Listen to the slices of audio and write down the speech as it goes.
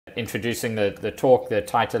introducing the talk. The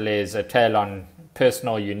title is A Tale on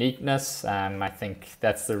Personal Uniqueness. I think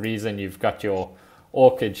that's the reason you've got your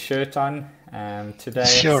ORCID shirt on today.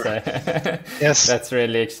 Sure. So Yes. that's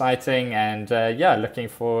really exciting, and yeah, looking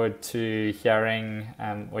forward to hearing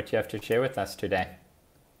what you have to share with us today.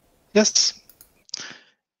 Yes.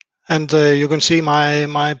 And you can see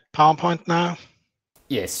my PowerPoint now?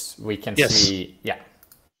 Yes, we can see. Yeah.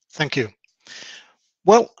 Thank you.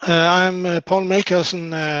 Well, I'm Poul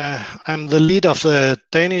Melchiorsen. I'm the lead of the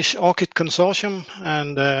Danish ORCID consortium,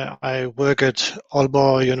 and I work at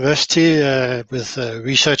Aalborg University with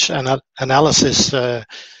research and analysis,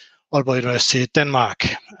 Aalborg University, Denmark.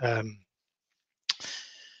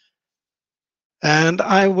 And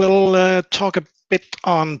I will talk a bit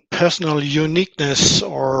on personal uniqueness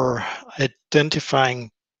or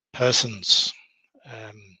identifying persons.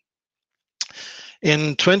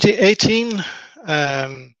 In 2018, a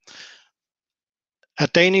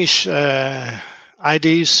Danish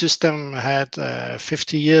ID system had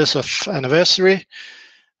 50 years of anniversary,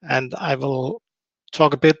 and I will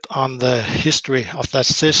talk a bit on the history of that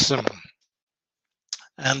system.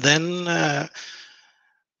 And then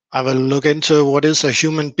I will look into what is a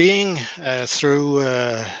human being through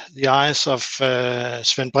the eyes of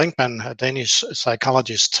Svend Brinkmann, a Danish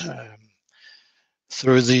psychologist,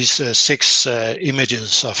 through these 6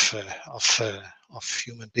 images of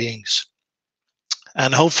human beings.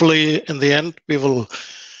 And hopefully, in the end, we will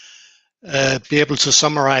be able to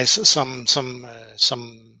summarize some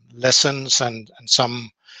lessons and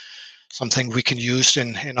something we can use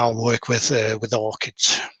in our work with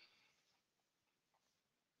ORCID.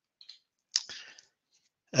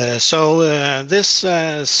 So this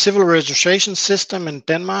civil registration system in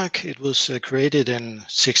Denmark, it was created in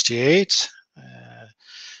 '68.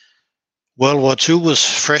 World War II was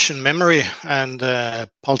fresh in memory, and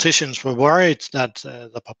politicians were worried that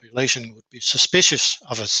the population would be suspicious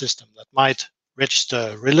of a system that might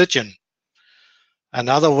register religion.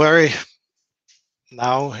 Another worry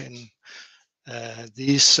now in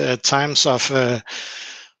these times of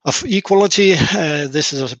equality,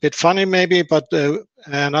 this is a bit funny maybe, but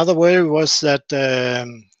another worry was that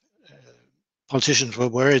politicians were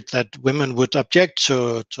worried that women would object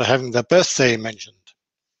to having their birthday mentioned.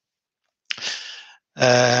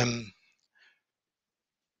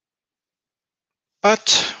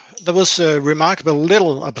 But there was a remarkable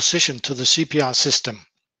little opposition to the CPR system.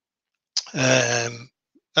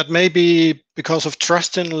 That may be because of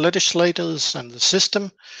trust in legislators and the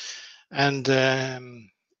system. And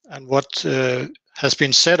what has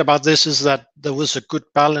been said about this is that there was a good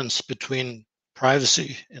balance between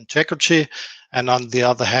privacy, integrity, and on the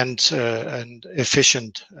other hand, an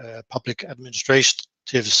efficient public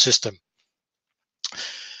administrative system.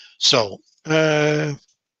 So,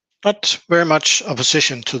 not very much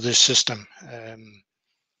opposition to this system.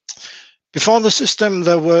 Before the system,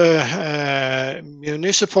 there were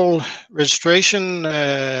municipal registration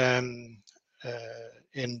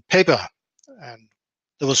in paper, and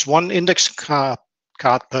there was one index card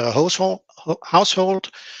per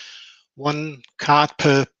household, one card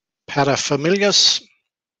per paterfamilias,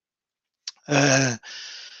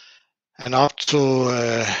 and up to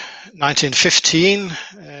 1915,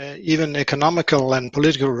 even economical and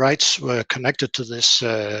political rights were connected to this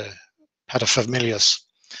paterfamilias.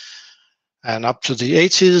 And up to the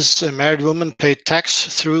 80s, married women paid tax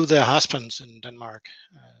through their husbands in Denmark.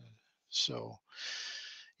 So,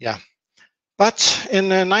 yeah. But in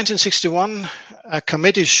 1961, a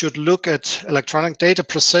committee should look at electronic data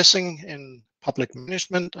processing in public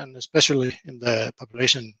management, and especially in the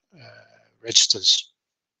population registers.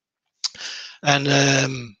 And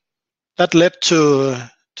that led to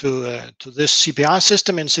this CPR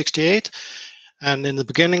system in '68. And in the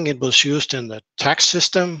beginning, it was used in the tax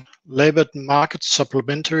system, labor market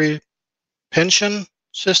supplementary pension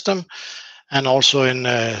system, and also in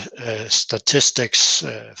statistics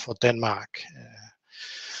for Denmark.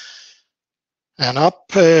 And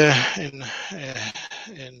up in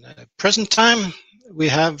present time, we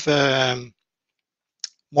have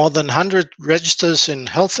more than 100 registers in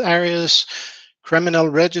health areas, criminal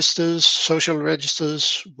registers, social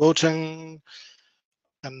registers, voting,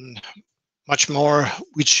 and much more,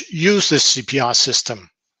 which use this CPR system.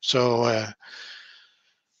 So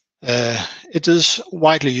it is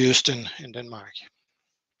widely used in Denmark.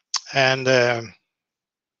 And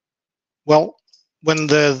well, when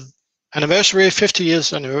the anniversary, 50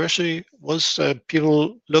 years anniversary was,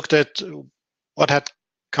 people looked at what had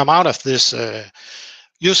come out of this,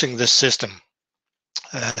 using this system.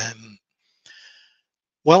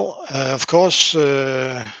 Well, of course,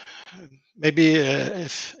 maybe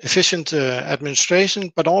efficient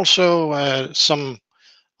administration, but also some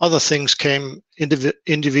other things came: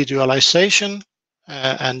 individualization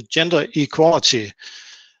and gender equality.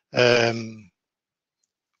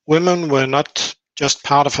 Women were not just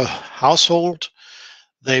part of a household;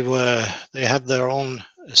 they had their own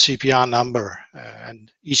CPR number,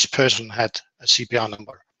 and each person had a CPR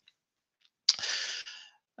number.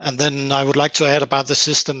 And then I would like to add about the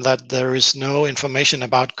system that there is no information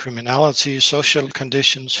about criminality, social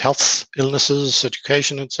conditions, health, illnesses,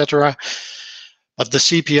 education, etc. But the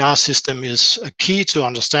CPR system is a key to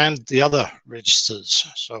understand the other registers.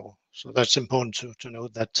 So that's important to know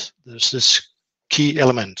that there's this key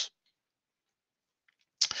element.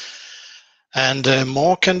 And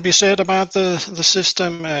more can be said about the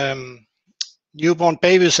system. Newborn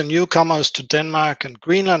babies and newcomers to Denmark and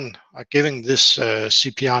Greenland are giving this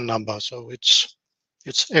CPR number. So it's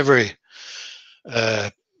every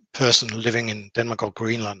person living in Denmark or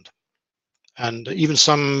Greenland. And even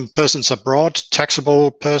some persons abroad,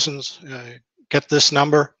 taxable persons, get this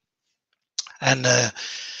number. And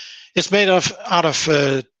it's made out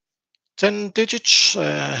of 10 digits.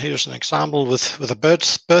 Here's an example with a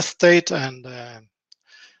birth date, and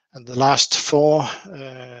the last 4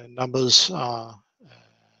 numbers are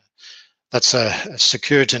that's a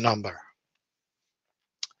security number.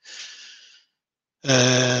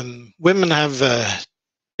 Women have an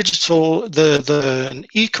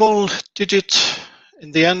equal digit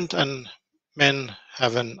in the end, and men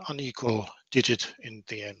have an unequal digit in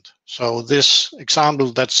the end. So this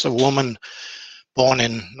example, that's a woman born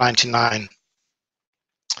in 1999.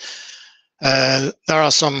 There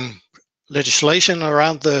are some legislation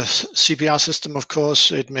around the CPR system, of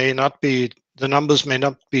course. It may not be, the numbers may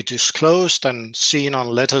not be disclosed and seen on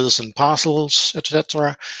letters and parcels,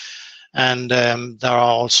 etc. And there are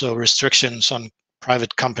also restrictions on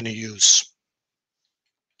private company use.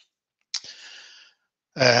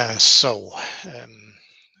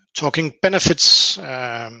 Talking benefits,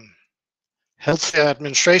 healthcare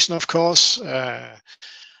administration, of course,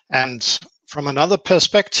 and from another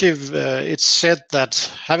perspective, it's said that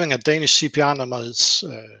having a Danish CPR number is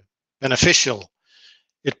beneficial.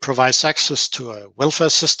 It provides access to a welfare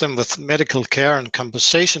system with medical care and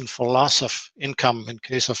compensation for loss of income in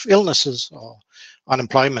case of illnesses or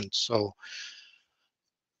unemployment. So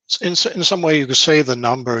in some way, you could say the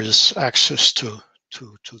number is access to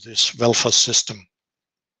this welfare system.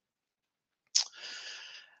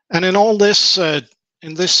 And in all this,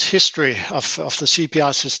 in this history of the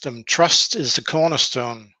CPR system, trust is the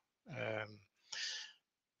cornerstone.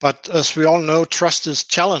 But as we all know, trust is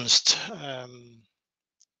challenged.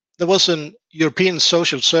 There was a European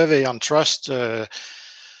social survey on trust where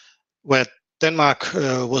Denmark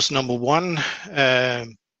was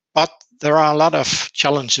 #1, but there are a lot of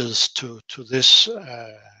challenges to this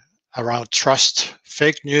around trust: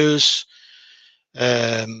 fake news,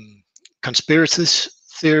 conspiracy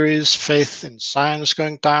theories, faith in science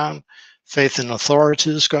going down, faith in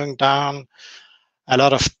authorities going down, a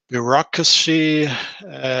lot of bureaucracy,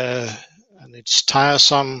 and it's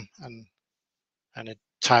tiresome, and it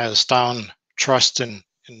tires down trust in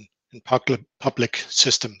public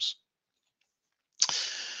systems.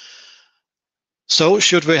 So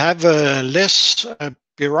should we have less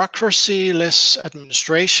bureaucracy, less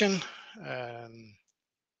administration?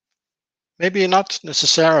 Maybe not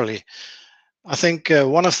necessarily. I think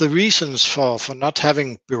one of the reasons for not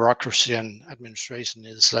having bureaucracy and administration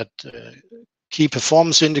is that key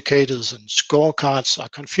performance indicators and scorecards are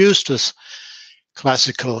confused with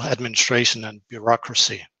classical administration and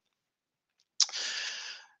bureaucracy.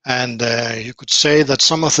 And you could say that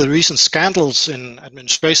some of the recent scandals in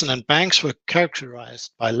administration and banks were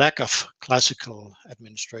characterized by lack of classical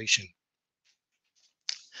administration.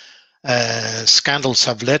 Scandals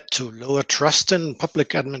have led to lower trust in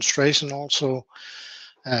public administration also.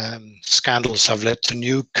 Scandals have led to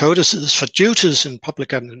new codices for duties in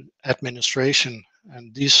public administration,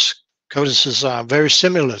 and these codices are very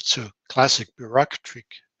similar to classic bureaucratic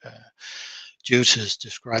duties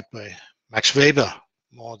described by Max Weber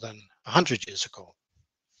more than 100 years ago.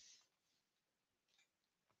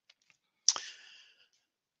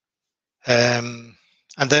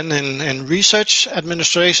 And then in research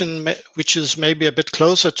administration, which is maybe a bit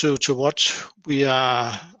closer to what we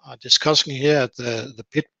are discussing here at the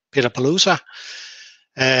Peterpalooza,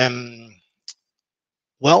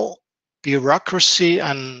 well, bureaucracy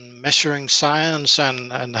and measuring science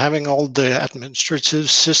and having all the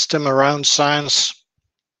administrative system around science,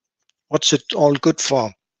 what's it all good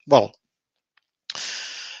for? Well,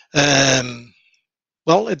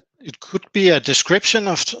 it could be a description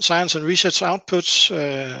of science and research outputs.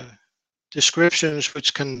 descriptions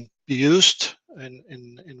which can be used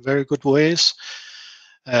in very good ways.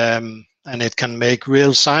 And it can make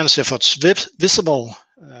real science efforts visible.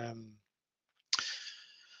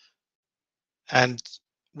 And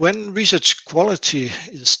when research quality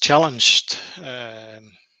is challenged,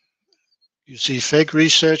 you see fake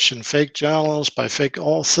research in fake journals by fake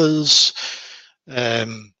authors,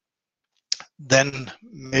 then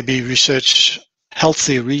maybe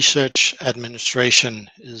healthy research administration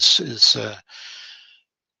is an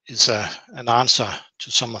answer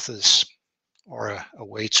to some of this, or a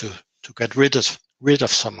way to get rid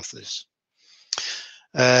of some of this.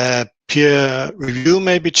 Peer review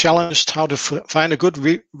may be challenged, how to find a good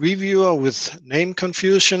reviewer with name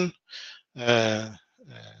confusion. You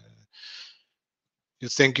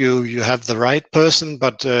think you have the right person,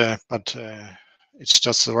 but it's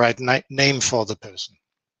just the right name for the person.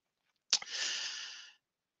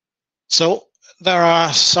 So there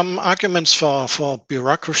are some arguments for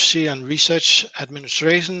bureaucracy and research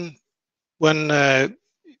administration. When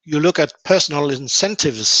you look at personal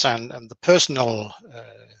incentives and the personal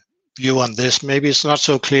view on this, maybe it's not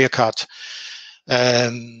so clear-cut.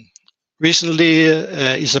 Recently,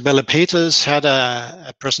 Isabella Peters had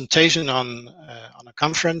a presentation on a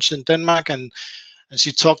conference in Denmark, and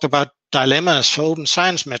she talked about dilemmas for open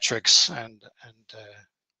science metrics, and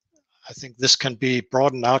I think this can be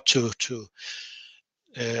broadened out to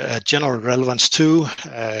general relevance too.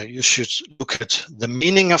 You should look at the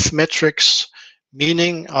meaning of metrics,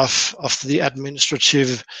 meaning of the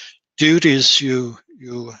administrative duties you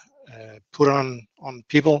put on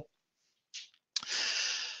people.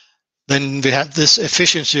 Then we have this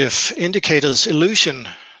efficiency of indicators illusion,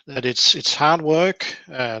 that it's hard work.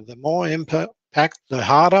 The more impact, the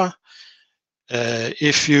harder.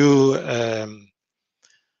 If you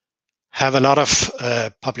have a lot of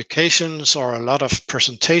publications or a lot of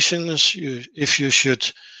presentations, if you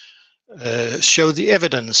should show the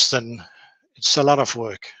evidence, then it's a lot of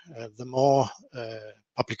work. The more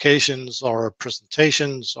publications or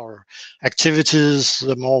presentations or activities,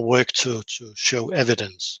 the more work to show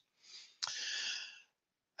evidence.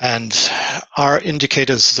 And are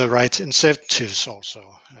indicators the right incentives also?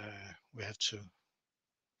 We have to,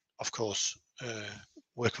 of course,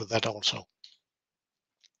 work with that also.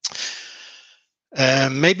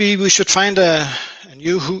 Maybe we should find a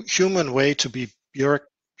new human way to be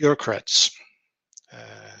bureaucrats.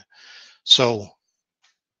 So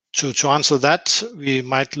to answer that, we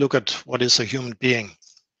might look at what is a human being.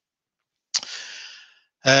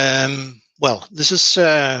 Well, this is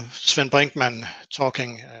Sven Brinkmann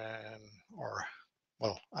talking,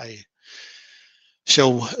 I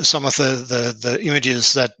show some of the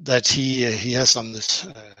images that he has on this.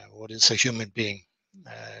 What is a human being?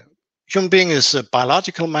 Human being is a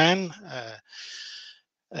biological man,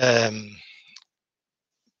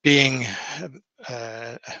 being,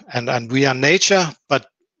 and we are nature, but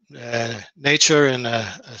nature in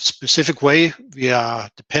a specific way. We are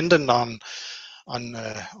dependent on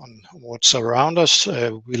what's around us.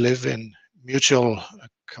 We live in mutual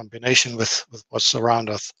combination with what's around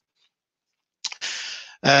us.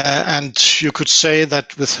 And you could say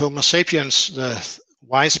that with Homo sapiens, the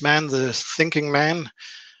wise man, the thinking man,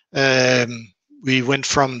 we went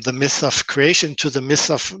from the myth of creation to the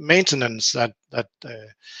myth of maintenance, that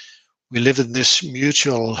we live in this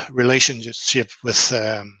mutual relationship with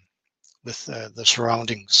the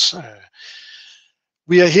surroundings.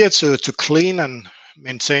 We are here to clean and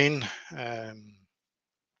maintain,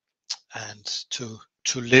 and to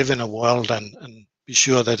live in a world and be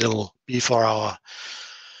sure that it'll be for our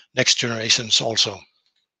next generations also.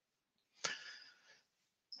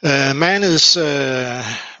 Man is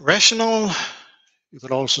rational. You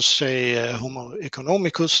could also say Homo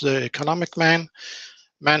economicus, the economic man.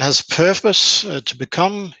 Man has purpose to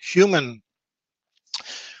become human.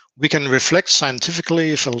 We can reflect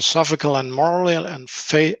scientifically, philosophically, and morally, and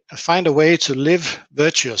find a way to live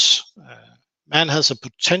virtuous. Man has a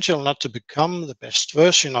potential not to become the best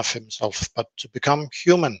version of himself, but to become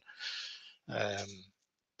human.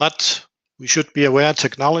 But we should be aware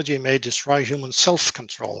technology may destroy human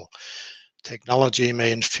self-control. Technology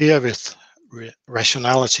may interfere with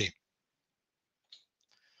rationality.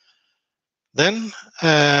 Then,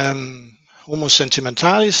 Homo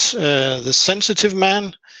sentimentalis, the sensitive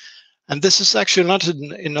man. And this is actually not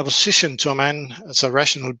in opposition to a man as a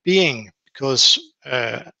rational being, because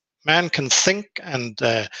man can think and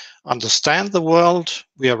understand the world.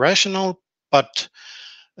 We are rational, but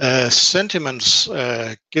sentiments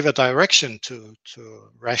give a direction to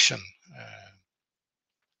ration.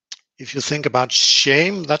 If you think about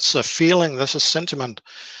shame, that's a feeling, that's a sentiment.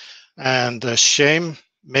 And shame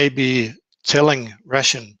may be telling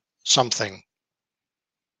ration something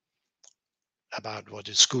about what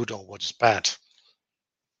is good or what is bad.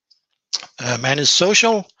 Man is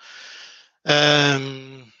social.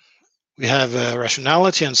 We have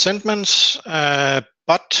rationality and sentiments,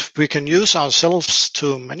 but we can use ourselves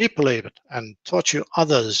to manipulate it and torture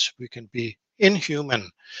others. We can be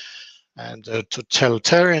inhuman, and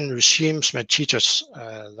totalitarian regimes may teach us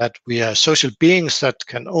that we are social beings that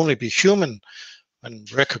can only be human when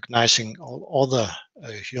recognizing all other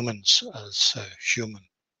humans as human.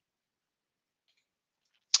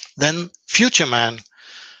 Then future man,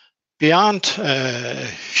 beyond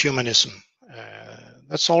humanism.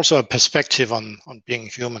 That's also a perspective on being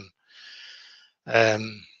human.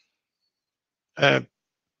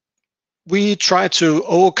 We try to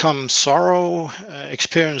overcome sorrow,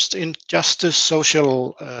 experienced injustice,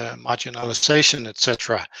 social marginalization,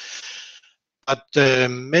 etc. But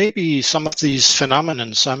maybe some of these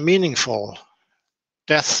phenomena are meaningful.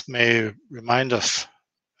 Death may remind us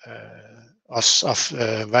of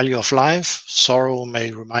value of life. Sorrow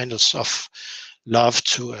may remind us of love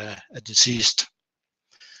to a deceased.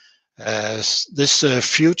 This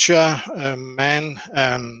future man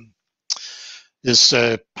is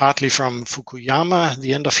partly from Fukuyama,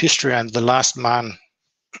 The End of History and The Last Man.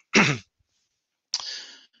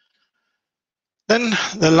 Then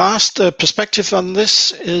the last perspective on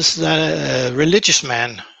this is the religious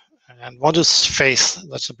man. And what is faith?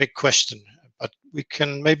 That's a big question. But we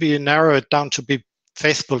can maybe narrow it down to be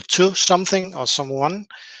faithful to something or someone.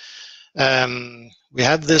 We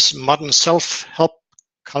have this modern self-help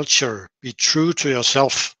culture, be true to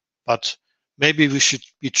yourself, but maybe we should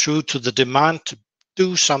be true to the demand to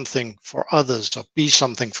do something for others or be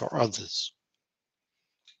something for others.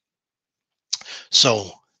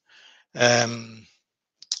 So,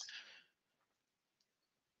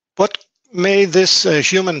 what may this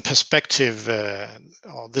human perspective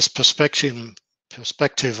or this perspective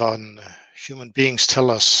on human beings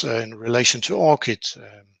tell us in relation to ORCID?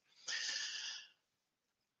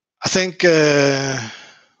 I think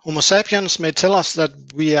Homo sapiens may tell us that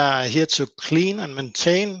we are here to clean and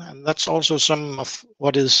maintain, and that's also some of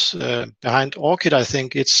what is behind ORCID. I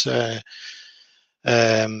think it's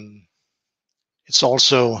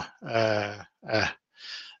also a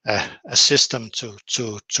system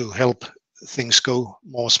to help things go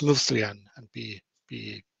more smoothly and be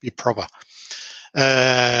proper.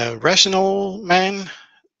 Rational man,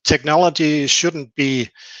 technology shouldn't be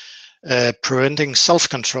preventing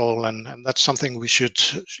self-control, and that's something we should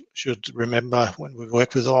remember when we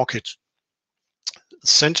work with ORCID.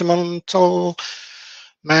 Sentimental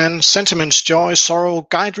man, sentiments, joy, sorrow,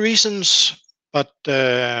 guide reasons, but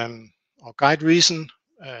or guide reason.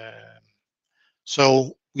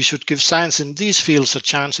 So we should give science in these fields a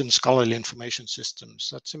chance in scholarly information systems.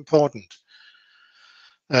 That's important.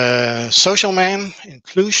 Social man,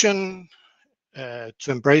 inclusion, to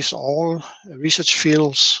embrace all research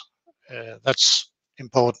fields. That's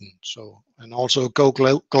important. So, and also go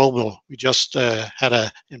global. We just had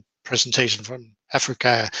a presentation from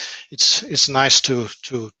Africa. It's nice to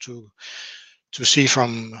see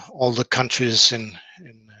from all the countries in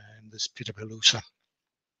this Pitapalooza.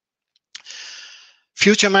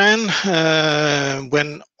 Future man,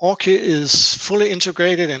 when ORCID is fully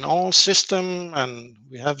integrated in all systems and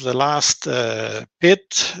we have the last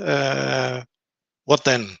bit, what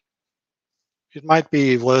then? It might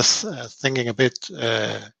be worth thinking a bit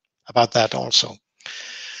about that also.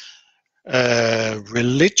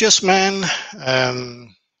 Religious man,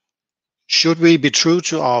 should we be true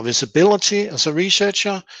to our visibility as a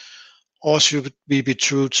researcher, or should we be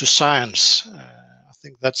true to science? I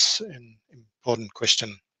think that's an important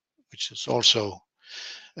question, which is also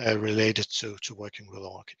related to working with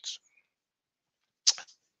ORCID.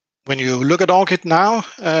 When you look at ORCID now,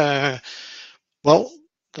 well,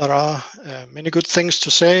 there are many good things to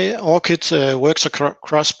say. ORCID works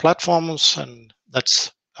across platforms, and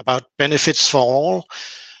that's about benefits for all.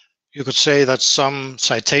 You could say that some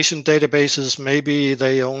citation databases, maybe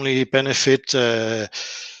they only benefit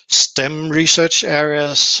STEM research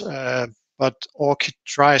areas, but ORCID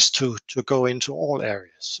tries to go into all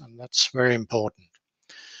areas, and that's very important.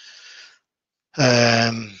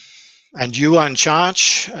 And you are in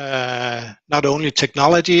charge, not only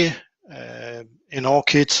technology. In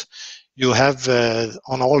ORCID, you have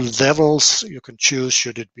on all levels, you can choose,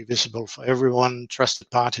 should it be visible for everyone, trusted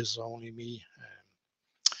parties, or only me.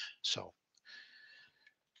 So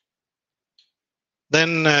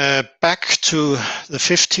then back to the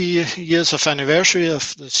 50 years of anniversary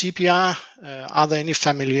of the CPR. Are there any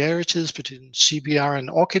familiarities between CPR and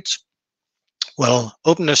ORCID? Well,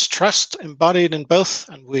 openness, trust embodied in both,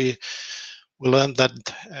 and we we learned that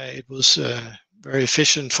it was very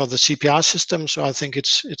efficient for the CPR system. So I think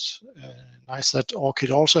it's nice that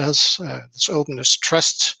ORCID also has this openness,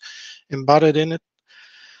 trust embodied in it.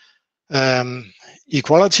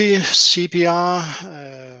 Equality,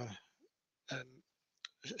 CPR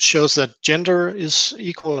shows that gender is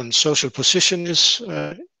equal and social position is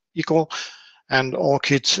equal, and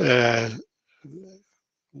ORCID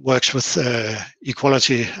works with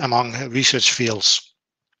equality among research fields.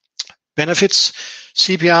 Benefits,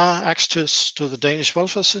 CPR access to the Danish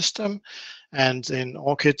welfare system, and in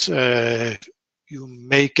ORCID you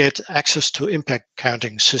may get access to impact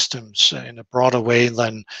counting systems in a broader way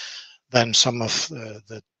than some of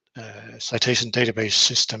the citation database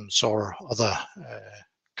systems or other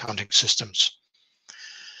counting systems.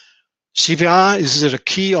 CPR, is it a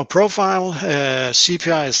key or profile?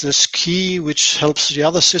 CPR is this key which helps the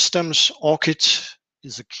other systems. ORCID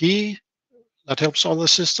is a key that helps other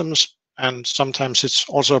systems, and sometimes it's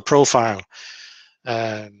also a profile.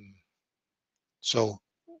 So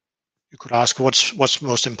you could ask what's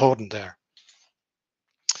most important there.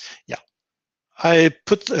 Yeah, I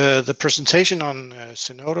put the presentation on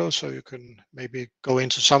Zenodo, so you can maybe go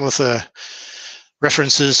into some of the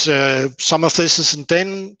references. Some of this is in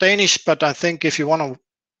Danish, but I think if you want to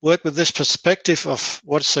work with this perspective of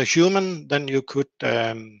what's a human, then you could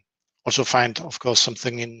also find, of course,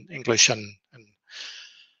 something in English, and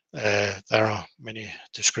there are many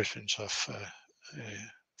descriptions of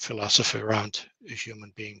philosophy around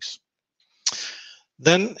human beings.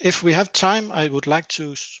 Then, if we have time, I would like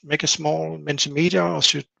to make a small Mentimeter, or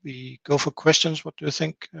should we go for questions? What do you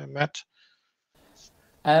think, Matt?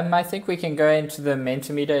 I think we can go into the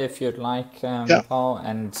Mentimeter if you'd like, Yeah. Poul.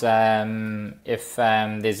 And if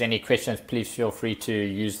there's any questions, please feel free to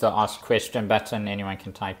use the Ask Question button. Anyone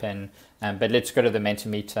can type in. But let's go to the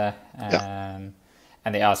Mentimeter.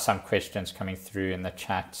 And there are some questions coming through in the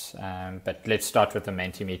chat. But let's start with the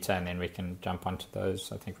Mentimeter, and then we can jump onto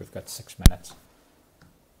those. I think we've got 6 minutes.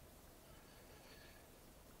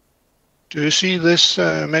 Do you see this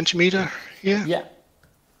Mentimeter here? Yeah.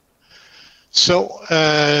 So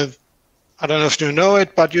I don't know if you know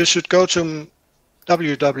it, but you should go to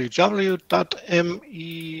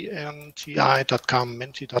www.menti.com,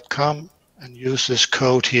 menti.com, and use this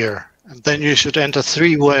code here. And then you should enter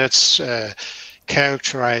 3 words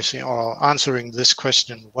characterizing or answering this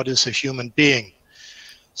question: what is a human being?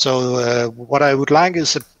 So what I would like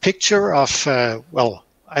is a picture of, well,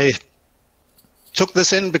 I took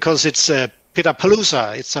this in because it's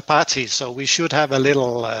Pitapalooza, it's a party, so we should have a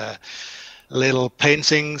little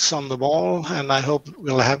paintings on the wall, and I hope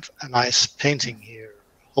we'll have a nice painting here,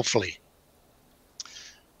 hopefully,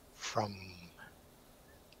 from,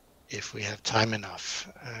 if we have time enough.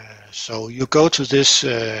 So you go to this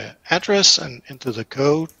address and enter the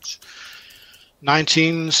code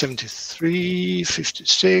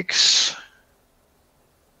 1973-56.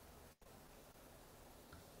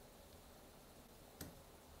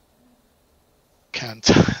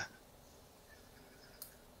 Can't.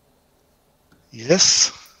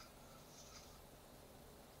 Yes.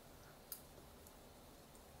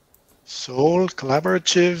 Soul,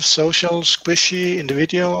 collaborative, social, squishy,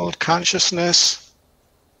 individual, consciousness.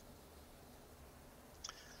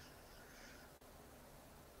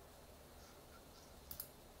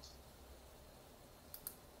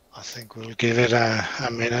 I think we'll give it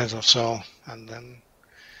a minute or so, and then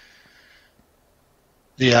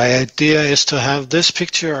the idea is to have this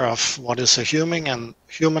picture of what is a human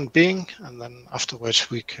being, and then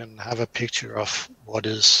afterwards we can have a picture of what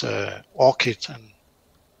is ORCID, and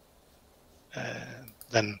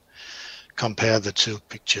then compare the 2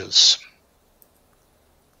 pictures.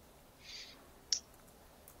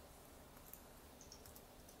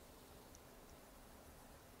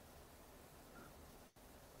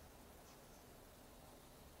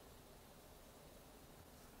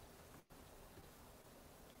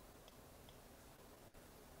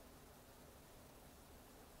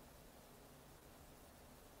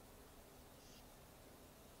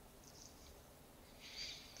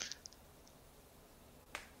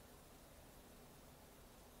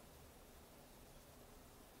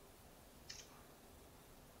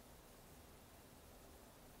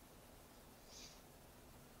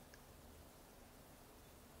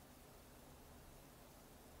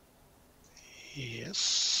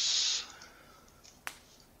 Yes.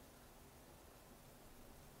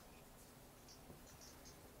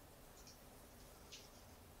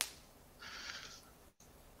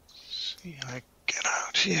 See, I get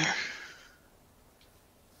out here.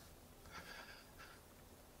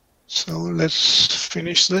 So let's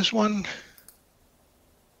finish this one.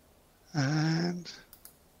 And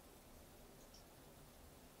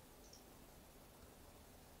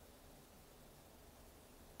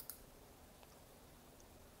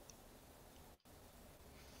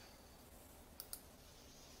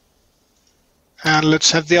And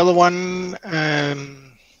let's have the other one.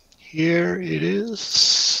 Here it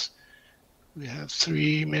is. We have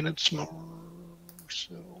 3 minutes more.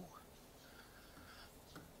 So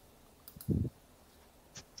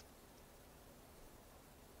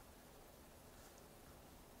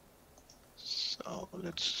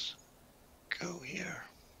let's go here.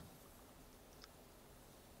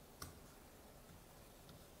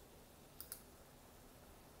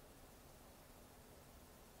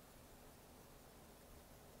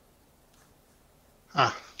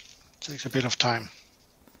 Takes a bit of time.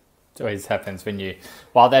 It always happens when you,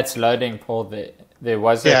 while that's loading, Paul, there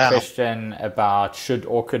was a question about should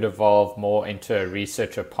ORCID evolve more into a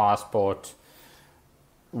researcher passport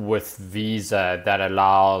with visa that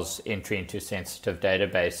allows entry into sensitive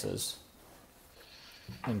databases.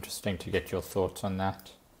 Interesting to get your thoughts on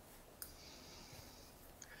that.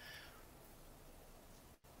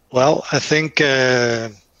 Well, I think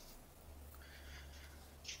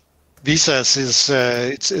visas is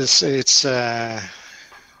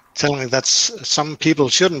telling me that some people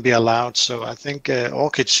shouldn't be allowed. So I think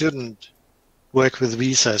ORCID shouldn't work with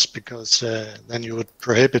visas, because then you would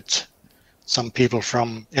prohibit some people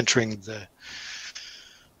from entering the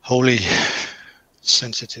wholly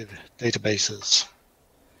sensitive databases.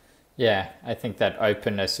 Yeah, I think that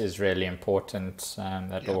openness is really important,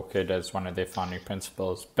 that ORCID is one of their founding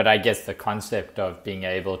principles. But I guess the concept of being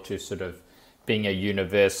able to sort of being a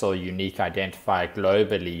universal, unique identifier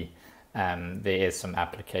globally, there is some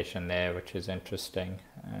application there, which is interesting,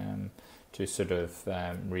 to sort of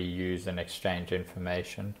reuse and exchange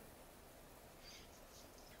information.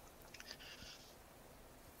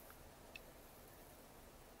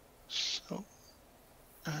 So,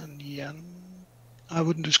 and Jan, I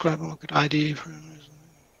wouldn't describe ORCID ID for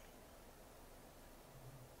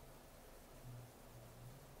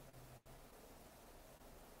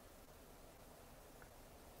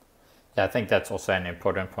Yeah, I think that's also an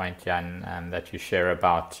important point, Jan, that you share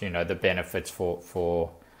about, the benefits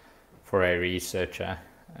for a researcher.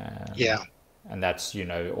 And that's,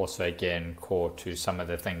 also again core to some of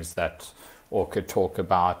the things that ORCID talk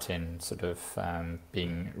about in sort of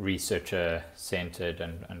being researcher centered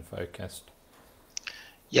and focused.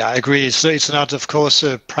 Yeah, I agree. So it's not, of course,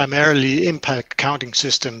 primarily impact counting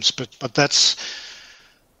systems, but that's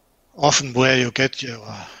often where you get your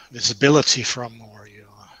visibility from, or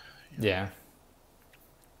your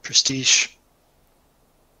prestige.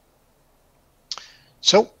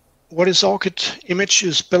 So what is ORCID image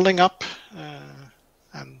is building up,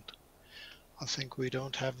 and I think we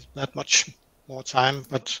don't have that much more time,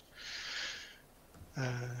 but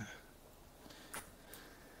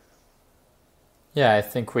yeah, I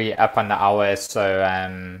think we're up on the hour, so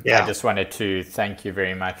I just wanted to thank you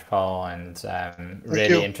very much, Paul, and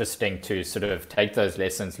really interesting to sort of take those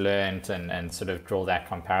lessons learned and sort of draw that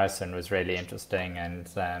comparison was really interesting, and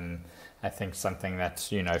I think something that's,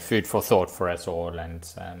 food for thought for us all, and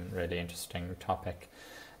really interesting topic.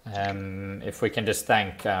 If we can just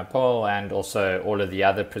thank Paul and also all of the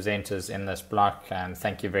other presenters in this block,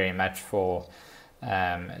 thank you very much for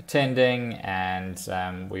attending,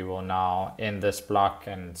 and we will now end this block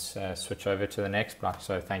and switch over to the next block.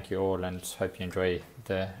 So thank you all, and hope you enjoy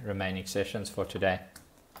the remaining sessions for today.